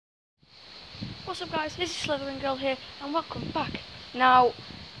What's up guys, this is Slithering Girl here and welcome back. Now,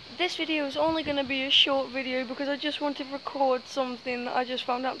 this video is only going to be a short video because I just want to record something that I just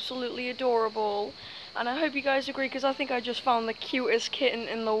found absolutely adorable. And I hope you guys agree because I think I just found the cutest kitten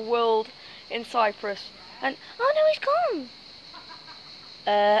in the world in Cyprus. And, oh no, he's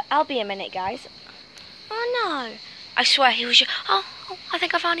gone! I'll be a minute, guys. Oh no. I swear he was just, oh, I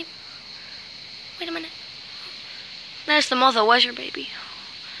think I found him. Wait a minute. There's the mother, where's your baby?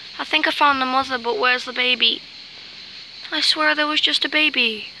 I think I found the mother, but where's the baby? I swear there was just a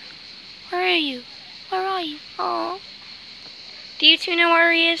baby. Where are you? Where are you? Oh. Do you two know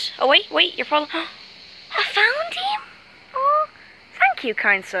where he is? Oh, wait, you're probably... I found him! Oh, thank you,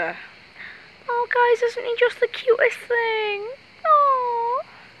 kind sir. Oh, guys, isn't he just the cutest thing? Oh.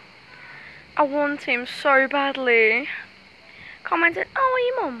 I want him so badly. Comment it. Oh, are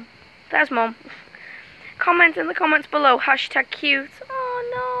you mum? There's mum. Comment in the comments below, #cute. Oh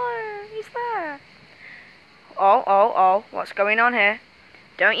no, he's there. Oh, what's going on here?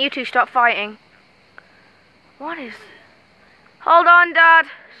 Don't you two stop fighting. What is... Hold on, Dad.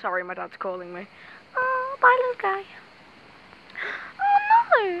 Sorry, my dad's calling me. Oh, bye, little guy. Oh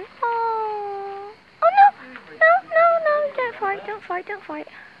no. Oh no.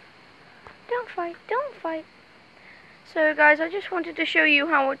 Don't fight. So guys, I just wanted to show you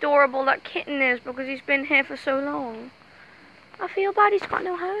how adorable that kitten is because he's been here for so long. I feel bad he's got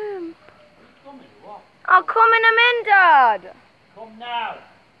no home. I'll come in a minute, Dad. Come now.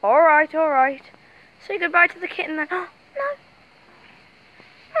 Alright. Say goodbye to the kitten then. Oh, no.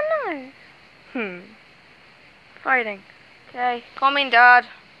 Oh no. Fighting. Okay, come in, Dad.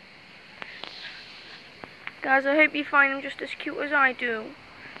 Guys, I hope you find him just as cute as I do.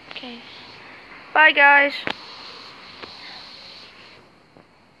 Okay. Bye, guys.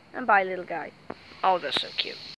 And bye, little guy. Oh, they're so cute.